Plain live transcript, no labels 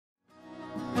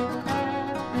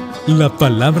La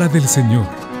palabra del Señor.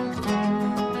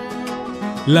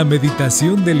 La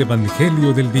meditación del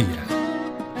Evangelio del día.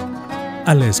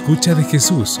 A la escucha de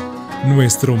Jesús,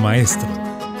 nuestro Maestro.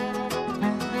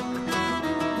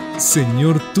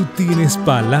 Señor, tú tienes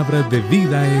palabras de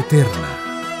vida eterna.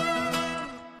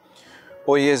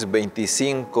 Hoy es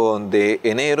 25 de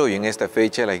enero y en esta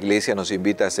fecha la Iglesia nos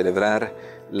invita a celebrar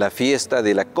la fiesta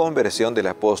de la conversión del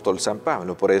apóstol San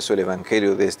Pablo. Por eso el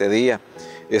Evangelio de este día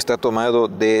está tomado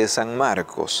de San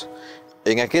Marcos.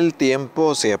 En aquel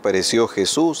tiempo se apareció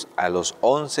Jesús a los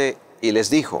 11 y les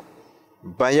dijo: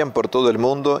 vayan por todo el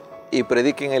mundo y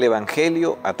prediquen el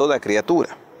Evangelio a toda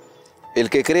criatura. El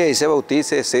que crea y se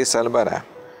bautice se salvará.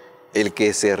 El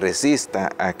que se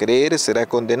resista a creer será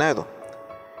condenado.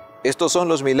 Estos son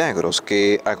los milagros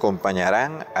que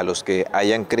acompañarán a los que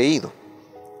hayan creído.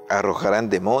 Arrojarán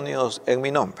demonios en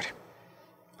mi nombre.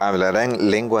 Hablarán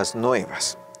lenguas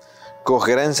nuevas.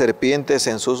 Cogerán serpientes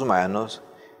en sus manos,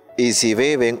 y si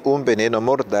beben un veneno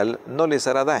mortal no les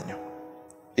hará daño.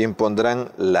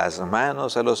 Impondrán las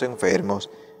manos a los enfermos,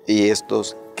 y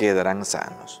estos quedarán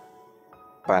sanos.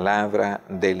 Palabra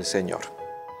del Señor.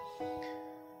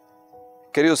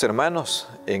 Queridos hermanos,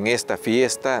 en esta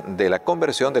fiesta de la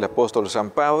conversión del apóstol San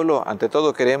Pablo, ante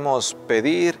todo queremos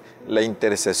pedir la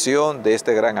intercesión de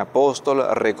este gran apóstol,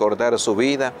 recordar su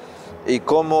vida y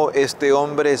cómo este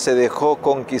hombre se dejó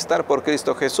conquistar por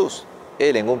Cristo Jesús.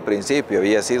 Él en un principio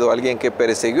había sido alguien que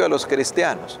persiguió a los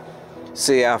cristianos,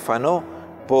 se afanó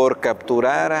por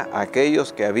capturar a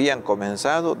aquellos que habían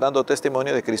comenzado dando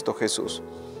testimonio de Cristo Jesús.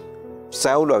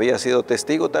 Saulo había sido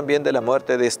testigo también de la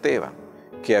muerte de Esteban,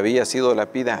 que había sido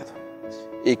lapidado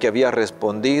y que había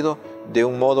respondido de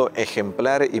un modo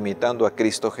ejemplar imitando a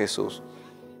Cristo Jesús.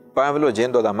 Pablo,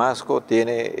 yendo a Damasco,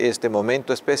 tiene este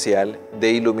momento especial de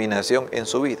iluminación en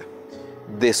su vida.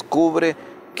 Descubre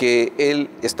que él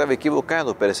estaba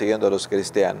equivocado persiguiendo a los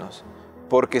cristianos,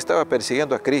 porque estaba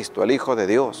persiguiendo a Cristo, al Hijo de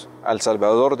Dios, al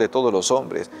Salvador de todos los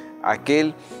hombres,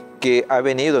 aquel que ha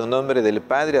venido en nombre del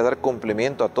Padre a dar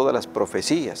cumplimiento a todas las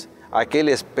profecías, aquel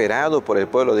esperado por el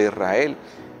pueblo de Israel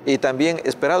y también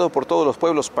esperado por todos los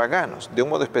pueblos paganos. De un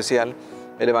modo especial,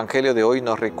 el Evangelio de hoy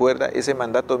nos recuerda ese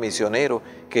mandato misionero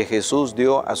que Jesús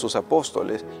dio a sus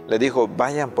apóstoles. Le dijo: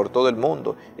 vayan por todo el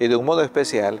mundo. Y de un modo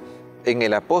especial, en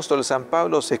el apóstol San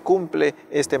Pablo se cumple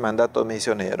este mandato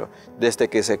misionero. Desde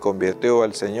que se convirtió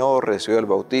al Señor, recibió el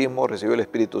bautismo, recibió el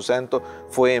Espíritu Santo,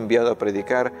 fue enviado a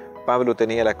predicar. Pablo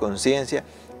tenía la conciencia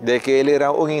de que él era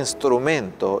un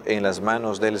instrumento en las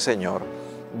manos del Señor,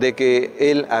 de que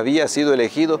él había sido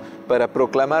elegido para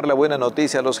proclamar la buena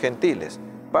noticia a los gentiles.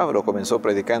 Pablo comenzó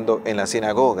predicando en las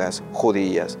sinagogas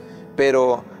judías,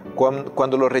 pero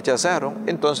cuando lo rechazaron,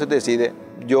 entonces decide: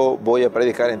 yo voy a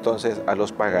predicar entonces a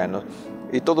los paganos.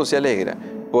 Y todo se alegra,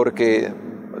 porque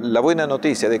la buena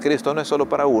noticia de Cristo no es solo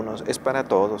para unos, es para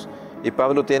todos. Y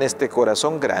Pablo tiene este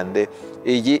corazón grande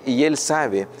y él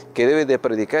sabe que debe de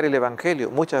predicar el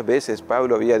Evangelio. Muchas veces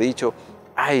Pablo había dicho: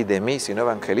 ay de mí si no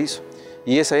evangelizo.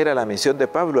 Y esa era la misión de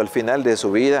Pablo al final de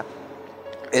su vida.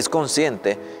 Es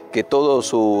consciente que todo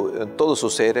su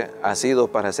ser ha sido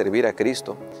para servir a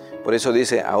Cristo. Por eso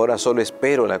dice: ahora solo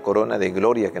espero la corona de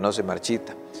gloria que no se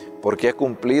marchita, porque ha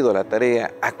cumplido la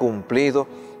tarea, ha cumplido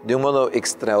de un modo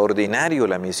extraordinario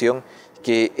la misión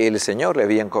que el Señor le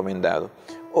había encomendado.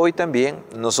 Hoy también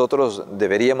nosotros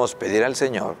deberíamos pedir al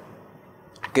Señor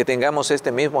que tengamos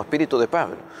este mismo espíritu de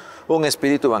Pablo, un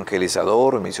espíritu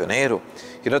evangelizador, misionero,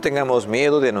 que no tengamos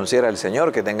miedo de anunciar al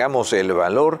Señor, que tengamos el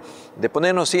valor de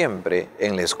ponernos siempre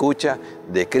en la escucha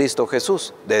de Cristo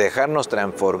Jesús, de dejarnos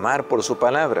transformar por su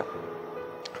palabra.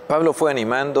 Pablo fue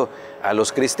animando a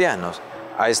los cristianos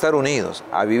a estar unidos,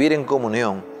 a vivir en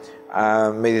comunión,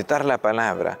 a meditar la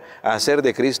palabra, a hacer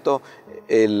de Cristo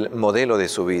el modelo de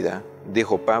su vida.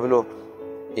 Dijo Pablo: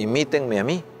 imítenme a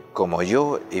mí como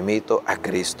yo imito a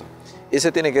Cristo.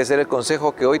 Ese tiene que ser el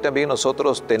consejo que hoy también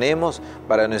nosotros tenemos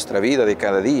para nuestra vida de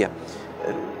cada día.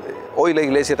 Hoy la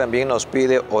Iglesia también nos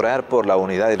pide orar por la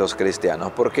unidad de los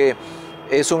cristianos, porque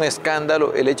es un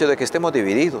escándalo el hecho de que estemos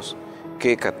divididos,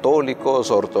 que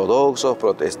católicos, ortodoxos,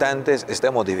 protestantes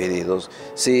estemos divididos.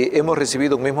 Si hemos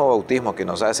recibido un mismo bautismo que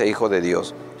nos hace hijos de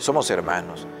Dios, somos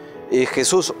hermanos. Y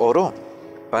Jesús oró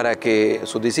para que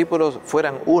sus discípulos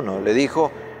fueran uno. Le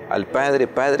dijo al Padre: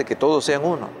 Padre, que todos sean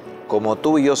uno, como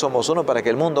tú y yo somos uno, para que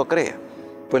el mundo crea.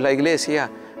 Pues la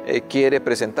Iglesia quiere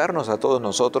presentarnos a todos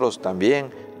nosotros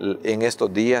también en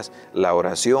estos días la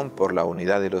oración por la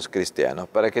unidad de los cristianos,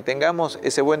 para que tengamos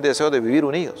ese buen deseo de vivir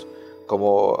unidos.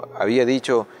 Como había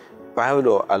dicho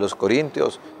Pablo a los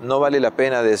corintios, no vale la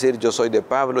pena decir: yo soy de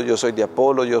Pablo, yo soy de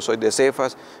Apolo, yo soy de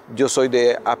Cefas, yo soy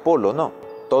de Apolo. No,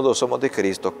 todos somos de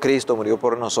Cristo, Cristo murió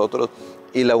por nosotros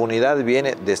y la unidad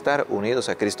viene de estar unidos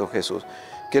a Cristo Jesús.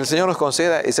 Que el Señor nos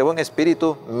conceda ese buen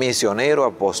espíritu misionero,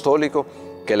 apostólico,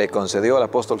 que le concedió al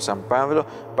apóstol San Pablo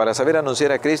para saber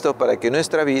anunciar a Cristo, para que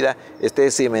nuestra vida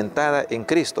esté cimentada en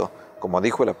Cristo. Como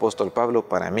dijo el apóstol Pablo,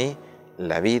 para mí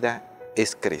la vida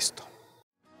es Cristo.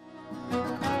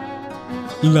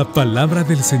 La palabra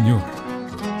del Señor.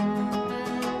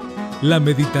 La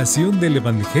meditación del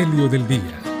Evangelio del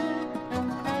día.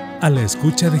 A la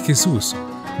escucha de Jesús,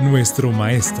 nuestro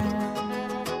Maestro.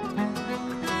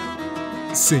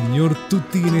 Señor, tú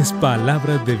tienes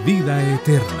palabra de vida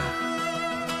eterna.